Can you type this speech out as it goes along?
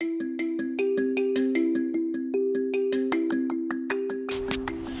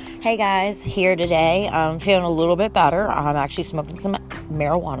Hey guys, here today. I'm feeling a little bit better. I'm actually smoking some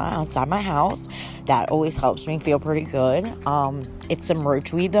marijuana outside my house. That always helps me feel pretty good. It's some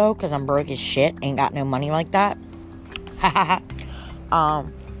roach weed though, because I'm broke as shit. Ain't got no money like that.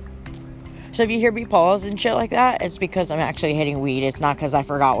 So if you hear me pause and shit like that, it's because I'm actually hitting weed. It's not because I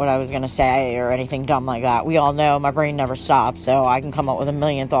forgot what I was going to say or anything dumb like that. We all know my brain never stops, so I can come up with a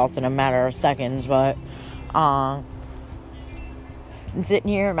million thoughts in a matter of seconds, but I'm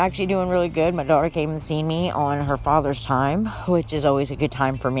sitting here. I'm actually doing really good. My daughter came and seen me on her Father's Time, which is always a good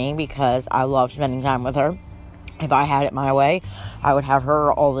time for me because I love spending time with her. If I had it my way, I would have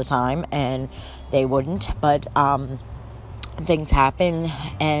her all the time, and they wouldn't. But things happen,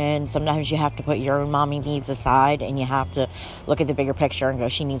 and sometimes you have to put your own mommy needs aside, and you have to look at the bigger picture and go,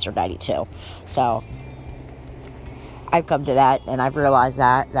 she needs her daddy too. So I've come to that, and I've realized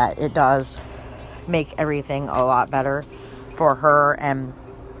that it does make everything a lot better for her, and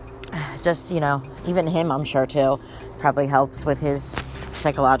just, even him, I'm sure too, probably helps with his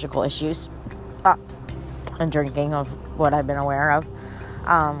psychological issues and drinking, of what I've been aware of.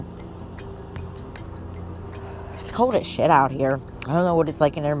 It's cold as shit out here. I don't know what it's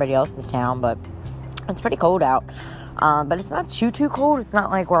like in everybody else's town, but it's pretty cold out. But it's not too cold. It's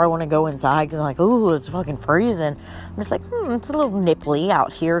not like where I want to go inside because I'm like, ooh, it's fucking freezing. I'm just like, it's a little nipply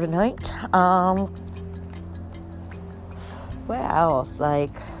out here tonight. What else?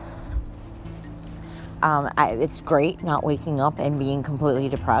 It's great not waking up and being completely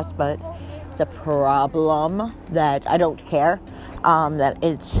depressed, but it's a problem that I don't care.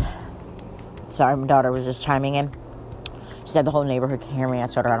 Sorry, my daughter was just chiming in. She said the whole neighborhood can hear me. I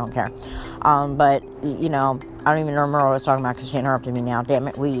told her I don't care. But, I don't even remember what I was talking about because she interrupted me now. Damn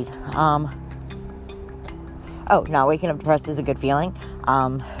it, weed. Now waking up depressed is a good feeling.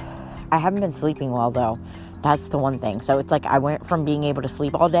 I haven't been sleeping well, though. That's the one thing. So it's like I went from being able to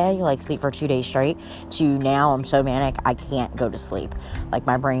sleep all day, like sleep for 2 days straight, to now I'm so manic I can't go to sleep. Like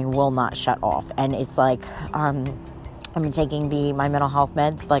my brain will not shut off. And it's like, I've been taking my mental health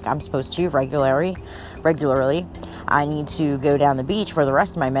meds like I'm supposed to regularly. I need to go down the beach where the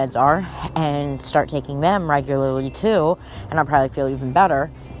rest of my meds are and start taking them regularly too. And I'll probably feel even better.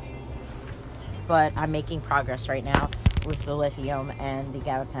 But I'm making progress right now with the lithium and the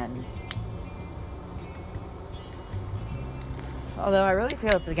gabapentin. Although I really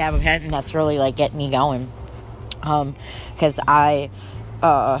feel it's the gabapentin that's really like getting me going. Because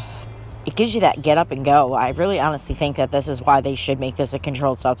it gives you that get up and go. I really honestly think that this is why they should make this a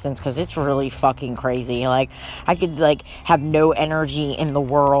controlled substance, because it's really fucking crazy. Like, I could have no energy in the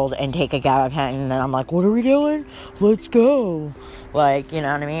world and take a gabapentin, and then I'm like, what are we doing? Let's go. You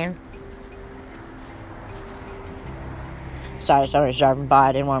know what I mean? Sorry, somebody's driving by.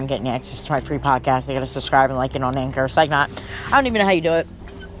 I didn't want them getting access to my free podcast. They gotta subscribe and like it on Anchor. It's like not. I don't even know how you do it.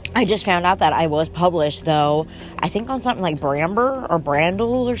 I just found out that I was published, though, I think on something like Bramble or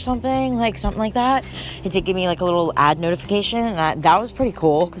Brandle or something like that. It did give me a little ad notification, and that was pretty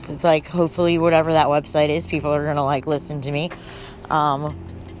cool, because it's hopefully whatever that website is, people are gonna listen to me.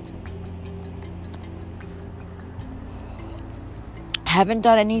 Haven't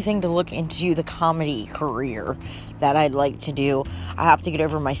done anything to look into the comedy career that I'd like to do. I have to get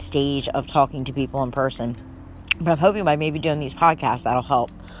over my stage of talking to people in person. But I'm hoping by maybe doing these podcasts, that'll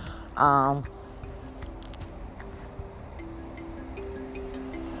help.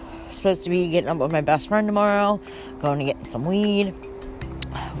 Supposed to be getting up with my best friend tomorrow. Going to get some weed.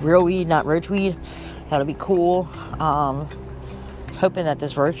 Real weed, not roach weed. That'll be cool. Hoping that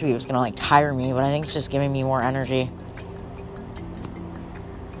this roach weed was going to tire me, but I think it's just giving me more energy.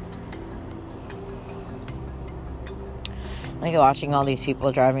 Watching all these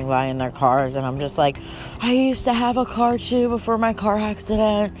people driving by in their cars, and I'm just like, I used to have a car too before my car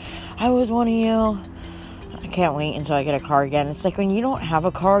accident. I was one of you. I can't wait until I get a car again. It's like when you don't have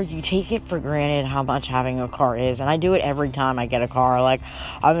a car, you take it for granted how much having a car is, and I do it every time I get a car.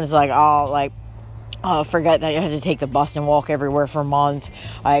 I'm just like, forget that you had to take the bus and walk everywhere for months.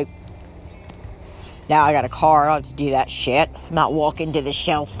 Now I got a car, I'll have to do that shit. I'm not walking to the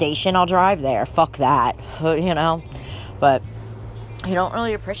Shell station, I'll drive there. Fuck that, But you don't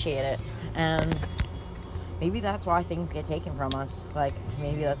really appreciate it. And maybe that's why things get taken from us.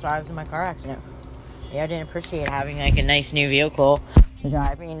 Maybe that's why I was in my car accident. Yeah, I didn't appreciate having a nice new vehicle to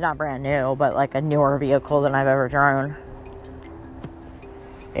drive. I mean, not brand new, but a newer vehicle than I've ever driven.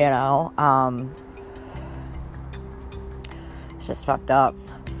 It's just fucked up.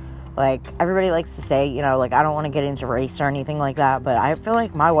 Like, everybody likes to say, you know, like, I don't want to get into race or anything like that, but I feel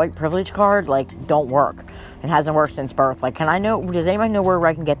like my white privilege card, like, don't work. It hasn't worked since birth. Like, does anybody know where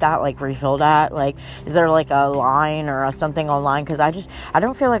I can get that, like, refilled at? Like, is there, like, a line or something online? Because I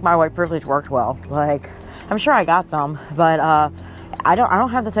don't feel like my white privilege worked well. Like, I'm sure I got some, but, I don't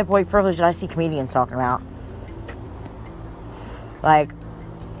have the type of white privilege that I see comedians talking about. Like,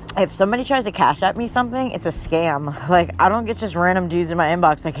 if somebody tries to cash app me something, it's a scam. Like, I don't get just random dudes in my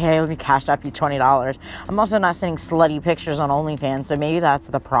inbox like, hey, let me cash app you $20. I'm also not sending slutty pictures on OnlyFans, so maybe that's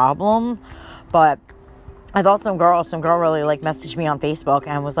the problem. But I thought some girl really, like, messaged me on Facebook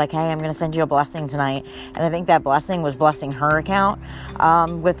and was like, hey, I'm going to send you a blessing tonight. And I think that blessing was blessing her account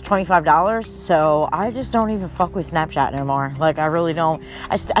with $25. So I just don't even fuck with Snapchat no more. Like, I really don't.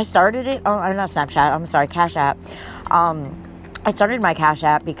 I started it. Oh, not Snapchat. I'm sorry, Cash App. I started my Cash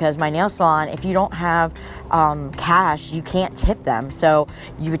App because my nail salon, if you don't have cash, you can't tip them. So,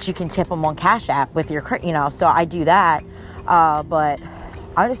 but you can tip them on Cash App with your, you know, so I do that. But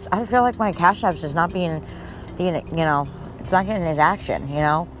I feel like my Cash App's just not being, you know, it's not getting his action, you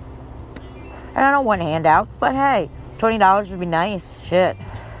know. And I don't want handouts, but hey, $20 would be nice. Shit.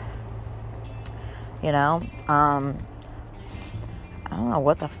 You know, I don't know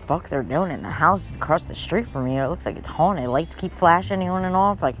what the fuck they're doing in the house across the street from me. It looks like it's haunted. Lights keep flashing on and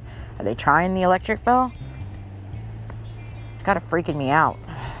off. Like, are they trying the electric bill? It's kind of freaking me out.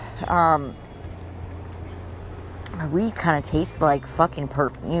 Weed kind of tastes like fucking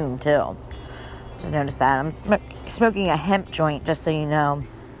perfume, too. Just noticed that. I'm smoking a hemp joint, just so you know.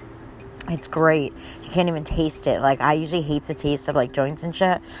 It's great. You can't even taste it. Like, I usually hate the taste of, like, joints and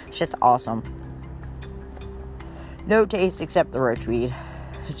shit. Shit's awesome. No taste except the roach weed.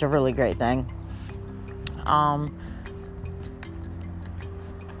 It's a really great thing.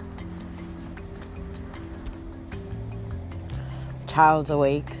 Child's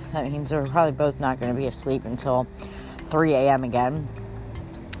awake. That means we're probably both not going to be asleep until 3 a.m. again.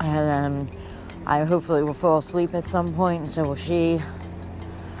 And then I hopefully will fall asleep at some point, and so will she.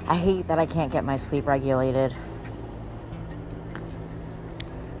 I hate that I can't get my sleep regulated.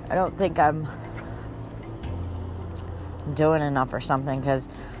 I don't think I'm doing enough or something, because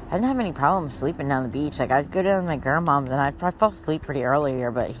I didn't have any problems sleeping down the beach. Like, I'd go down to my grandmom's and I'd probably fall asleep pretty early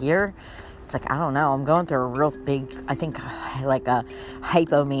here, but here it's like, I don't know, I'm going through a real big, I think, like a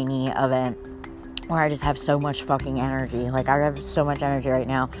hypomania event where I just have so much fucking energy. Like, I have so much energy right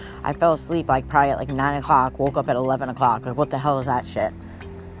now. I fell asleep like probably at like 9 o'clock, woke up at 11 o'clock. Like, what the hell is that shit?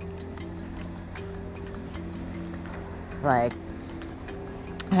 Like,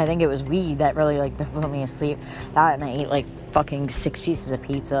 I think it was weed that really, like, put me asleep. That, and I ate, like, fucking 6 pieces of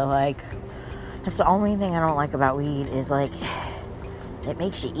pizza. Like, that's the only thing I don't like about weed is, like, it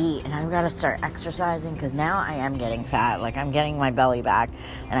makes you eat. And I've got to start exercising, because now I am getting fat. Like, I'm getting my belly back,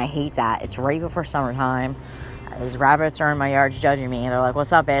 and I hate that. It's right before summertime. These rabbits are in my yard judging me. They're like,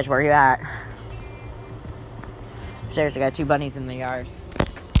 what's up, bitch? Where you at? Seriously, I got 2 bunnies in the yard.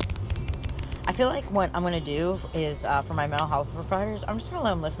 I feel like what I'm going to do is, for my mental health providers, I'm just going to let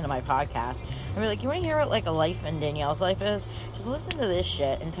them listen to my podcast. I'm like, you want to hear what, like, a life in Danielle's life is? Just listen to this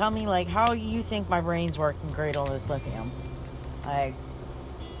shit and tell me, like, how you think my brain's working great on this lithium. Like,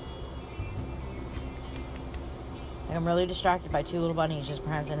 I'm really distracted by 2 little bunnies just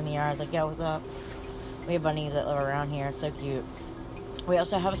prancing in the yard. Like, yo, what's up? We have bunnies that live around here. It's so cute. We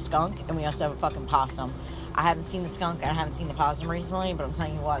also have a skunk, and we also have a fucking possum. I haven't seen the skunk and I haven't seen the possum recently, but I'm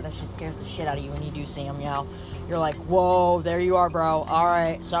telling you what, that shit scares the shit out of you when you do see them, yo. You're like, whoa, there you are, bro.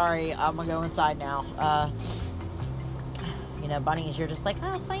 Alright, sorry, I'm gonna go inside now. You know, bunnies, you're just like,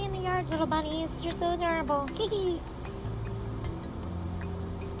 oh, play in the yard, little bunnies. You're so adorable.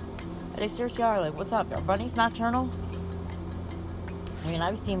 They seriously are, like, what's up? Are bunnies nocturnal? I mean,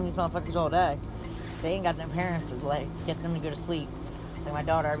 I've seen these motherfuckers all day. They ain't got no parents to, like, get them to go to sleep. Like, my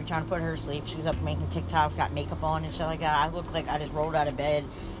daughter, I be trying to put her to sleep. She's up making TikToks, got makeup on and shit like that. I look like I just rolled out of bed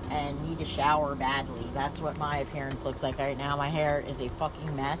and need to shower badly. That's what my appearance looks like right now. My hair is a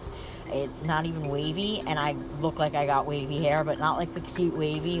fucking mess. It's not even wavy, and I look like I got wavy hair, but not like the cute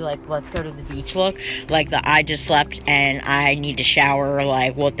wavy, like, let's go to the beach look. Like the I just slept and I need to shower,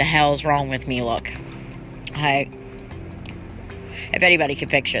 like, what the hell's wrong with me look. If anybody could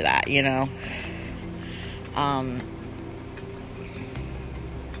picture that, you know.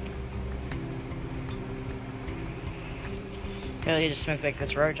 Really just smoke like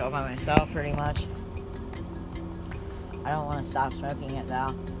this roach all by myself, pretty much. I don't want to stop smoking it,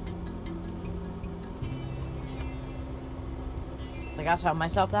 though. Like, I'll tell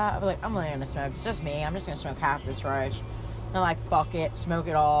myself that. I'll be like, I'm really gonna smoke. It's just me. I'm just gonna smoke half this roach. And I'm like, fuck it. Smoke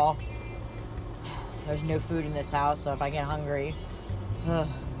it all. There's no food in this house, so if I get hungry,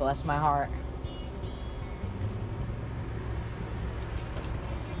 bless my heart.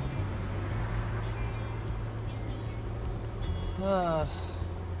 I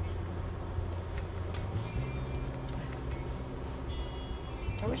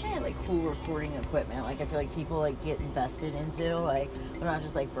wish I had like cool recording equipment. Like I feel like people like get invested into, like they're not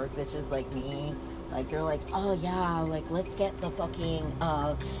just like broke bitches like me. Like they're like, oh yeah, like let's get the fucking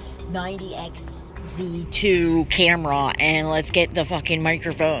 90XZ2 camera and let's get the fucking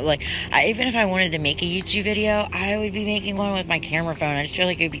microphone. Like even if I wanted to make a YouTube video, I would be making one with my camera phone. I just feel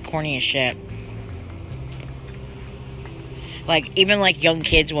like it would be corny as shit. Like, even, like, young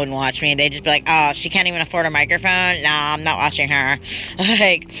kids wouldn't watch me. They'd just be like, oh, she can't even afford a microphone? Nah, I'm not watching her.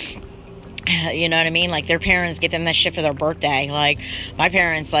 Like, you know what I mean? Like, their parents get them that shit for their birthday. Like, my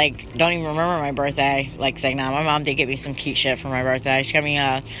parents, like, don't even remember my birthday. Like, saying, nah, my mom did get me some cute shit for my birthday. She got me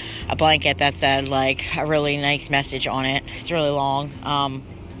a blanket that said, like, a really nice message on it. It's really long.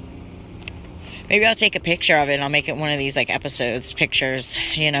 Maybe I'll take a picture of it and I'll make it one of these, like, pictures,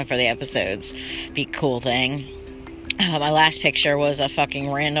 you know, for the episodes. Be a cool thing. My last picture was a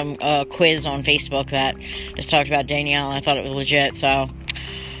fucking random quiz on Facebook that just talked about Danielle. I thought it was legit, so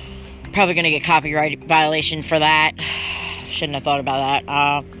probably going to get copyright violation for that. Shouldn't have thought about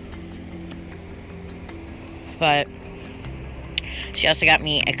that. But she also got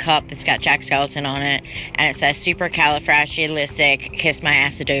me a cup that's got Jack Skeleton on it, and it says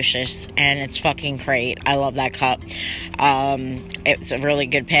supercalifragilisticexpialidocious, and it's fucking great. I love that cup. It's a really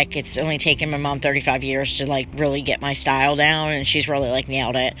good pick. It's only taken my mom 35 years to, like, really get my style down, and she's really, like,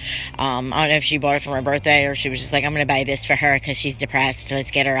 nailed it. I don't know if she bought it for my birthday, or she was just like, I'm gonna buy this for her because she's depressed.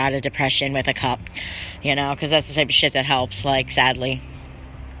 Let's get her out of depression with a cup, you know, because that's the type of shit that helps, like, sadly.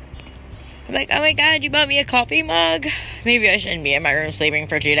 I'm like, oh my god, you bought me a coffee mug? Maybe I shouldn't be in my room sleeping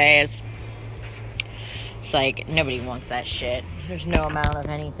for 2 days. It's like, nobody wants that shit. There's no amount of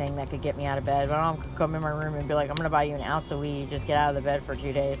anything that could get me out of bed. My mom could come in my room and be like, I'm gonna buy you an ounce of weed, just get out of the bed for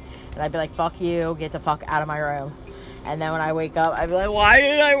 2 days. And I'd be like, fuck you, get the fuck out of my room. And then when I wake up, I'd be like, why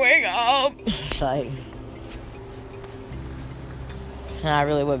did I wake up? It's like, and I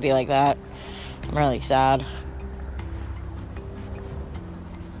really would be like that. I'm really sad.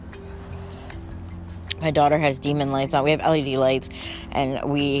 My daughter has demon lights on. We have LED lights, and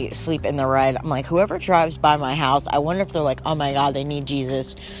we sleep in the red. I'm like, whoever drives by my house, I wonder if they're like, oh my god, they need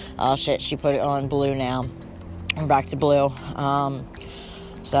Jesus. Oh shit, she put it on blue now. We're back to blue.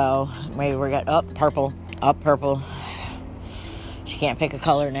 So maybe we got up purple. She can't pick a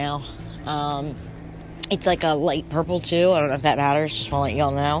color now. It's like a light purple too. I don't know if that matters. Just want to let y'all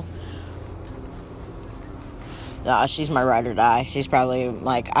know. She's my ride or die. She's probably,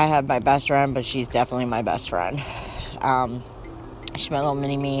 like, I have my best friend, but she's definitely my best friend. She's my little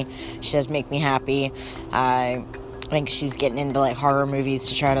mini-me. She does make me happy. I think she's getting into, like, horror movies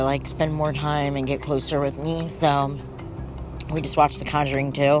to try to, like, spend more time and get closer with me. So, we just watched The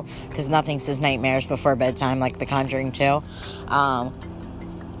Conjuring 2, because nothing says nightmares before bedtime like The Conjuring 2.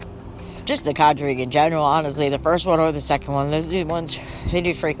 Just The Conjuring in general, honestly. The first one or the second one, those ones, they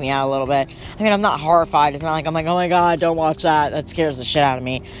do freak me out a little bit. I mean, I'm not horrified. It's not like I'm like, oh my god, don't watch that. That scares the shit out of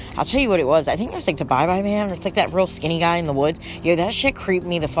me. I'll tell you what it was. I think it was like the Bye Bye Man. It's like that real skinny guy in the woods. Yo, that shit creeped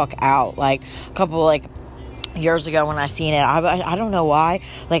me the fuck out. Like, a couple, like, years ago when I seen it, I don't know why.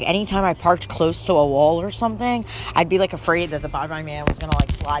 Like, anytime I parked close to a wall or something, I'd be, like, afraid that the Bye Bye Man was gonna,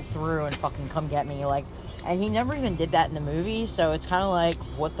 like, slide through and fucking come get me. Like, and he never even did that in the movie, so it's kind of like,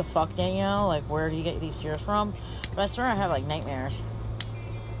 what the fuck, Danielle? Like, where do you get these fears from? But I swear I have, like, nightmares.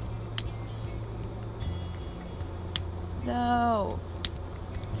 No.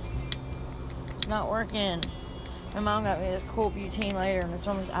 It's not working. My mom got me this cool butane lighter, and this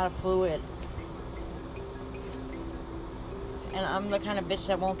one was out of fluid. And I'm the kind of bitch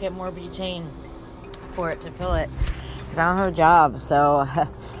that won't get more butane for it to fill it. Because I don't have a job, so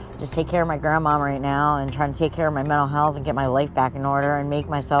just take care of my grandma right now and trying to take care of my mental health and get my life back in order and make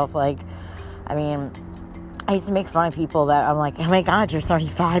myself, like, I mean, I used to make fun of people that I'm like, oh my god, you're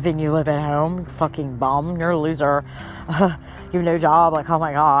 35 and you live at home, you fucking bum, you're a loser. You have no job, like, oh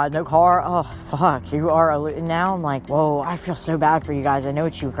my god, no car, oh fuck, you are a loser. Now I'm like, whoa, I feel so bad for you guys, I know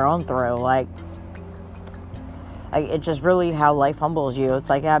what you've gone through, like, it's just really how life humbles you. It's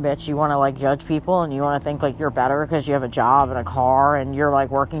like, yeah, bitch, you want to, like, judge people and you want to think, like, you're better because you have a job and a car and you're, like,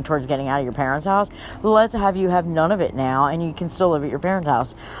 working towards getting out of your parents' house. Well, let's have you have none of it now and you can still live at your parents'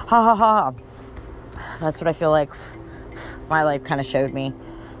 house. Ha ha ha. That's what I feel like my life kind of showed me.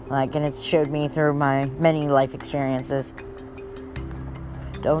 Like, and it's showed me through my many life experiences.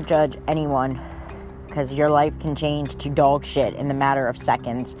 Don't judge anyone because your life can change to dog shit in the matter of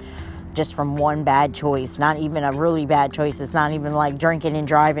seconds. just from one bad choice, not even a really bad choice. It's not even like drinking and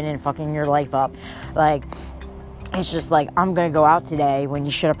driving and fucking your life up. Like, it's just like, I'm gonna go out today when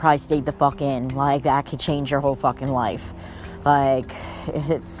you should have probably stayed the fuck in. Like, that could change your whole fucking life. Like,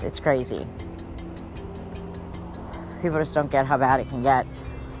 it's crazy. People just don't get how bad it can get.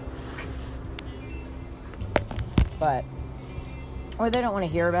 But, or they don't want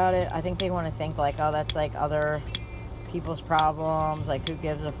to hear about it. I think they want to think like, oh, that's like other people's problems. Like, who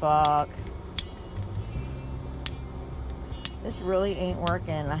gives a fuck? This really ain't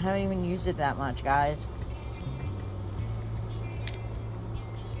working. I haven't even used it that much, guys.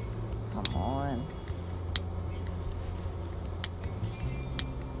 Come on.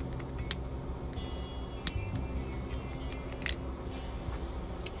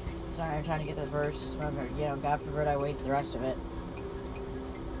 Sorry, I'm trying to get the verse to smoke. You know, God forbid I waste the rest of it.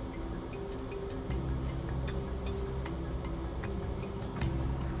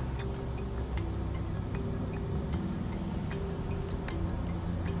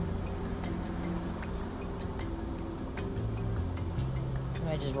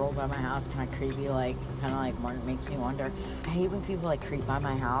 I just rolled by my house, kind of creepy, like, kind of like makes me wonder. I hate when people like creep by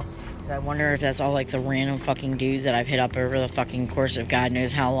my house, because I wonder if that's all like the random fucking dudes that I've hit up over the fucking course of God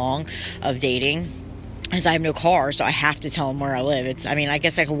knows how long of dating. Because I have no car, so I have to tell them where I live. I mean, I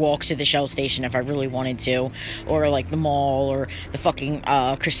guess I could walk to the Shell station if I really wanted to, or like the mall, or the fucking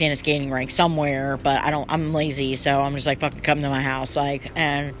Christiana skating rink somewhere. But I'm lazy, so I'm just like, fucking come to my house, like.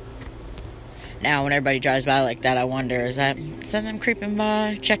 And now when everybody drives by like that, I wonder, is that them creeping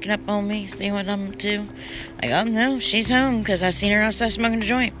by, checking up on me, seeing what I'm up to? Like, oh no, she's home because I seen her outside smoking a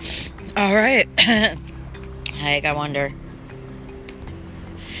joint. All right. Like, I wonder.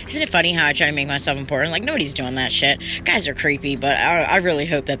 Isn't it funny how I try to make myself important? Like, nobody's doing that shit. Guys are creepy, but I really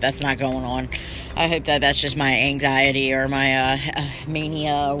hope that that's not going on. I hope that that's just my anxiety or my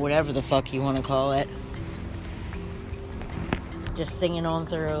mania or whatever the fuck you want to call it. Just singing on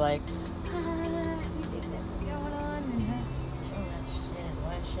through, like, you think this is going on? Oh, that shit is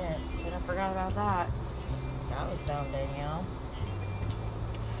wet shit. Should have forgot about that. That was dumb, Danielle.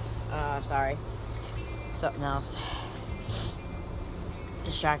 Sorry. Something else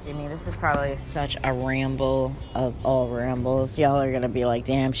distracted me. This is probably such a ramble of all rambles. Y'all are gonna be like,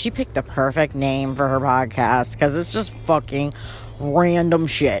 damn, she picked the perfect name for her podcast, because it's just fucking random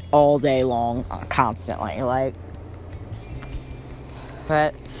shit all day long, constantly. Like,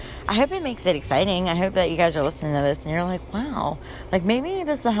 but I hope it makes it exciting. I hope that you guys are listening to this and you're like, wow, like, maybe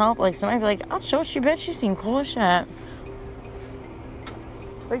this will help. Like, somebody be like, I'll show you, bitch, you seem cool as shit.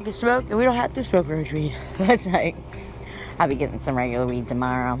 We can smoke, and we don't have to smoke roach weed. That's like, I'll be getting some regular weed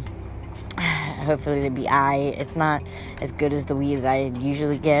tomorrow. Hopefully it'll be aight. It's not as good as the weed that I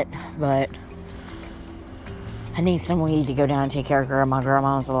usually get, but I need some weed to go down and take care of grandma.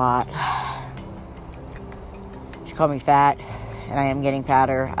 Grandma's a lot. She called me fat, and I am getting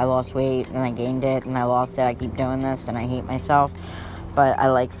fatter. I lost weight, and I gained it, and I lost it. I keep doing this, and I hate myself. But I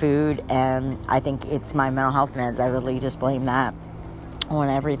like food, and I think it's my mental health meds. I really just blame that on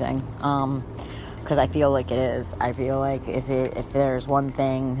everything. Because I feel like it is. I feel like if there's one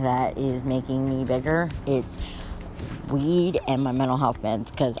thing that is making me bigger, it's weed and my mental health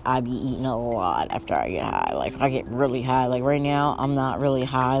meds, because I be eating a lot after I get high. Like, I get really high. Like, right now, I'm not really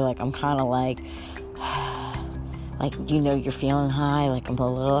high. Like, I'm kind of like, you know, you're feeling high. Like, I'm a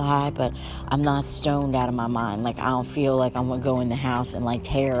little high, but I'm not stoned out of my mind. Like, I don't feel like I'm going to go in the house and, like,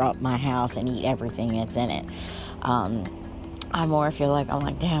 tear up my house and eat everything that's in it. I more feel like, I'm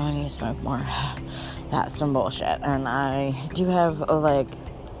like, damn, I need to smoke more. That's some bullshit. And I do have, like,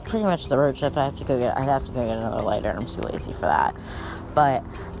 pretty much the roach. If I have to go get, I'd have to go get another lighter. I'm too lazy for that. But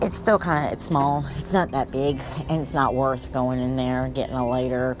it's still kind of, it's small. It's not that big. And it's not worth going in there, getting a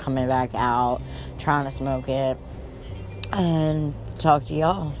lighter, coming back out, trying to smoke it, and talk to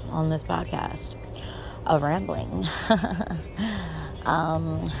y'all on this podcast of rambling.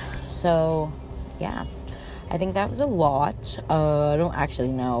 So, yeah. I think that was a lot. I don't actually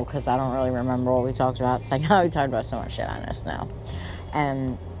know, because I don't really remember what we talked about. It's like, we talked about so much shit on this now.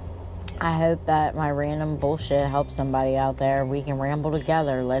 And I hope that my random bullshit helps somebody out there. We can ramble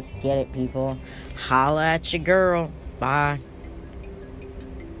together. Let's get it, people. Holla at your girl. Bye.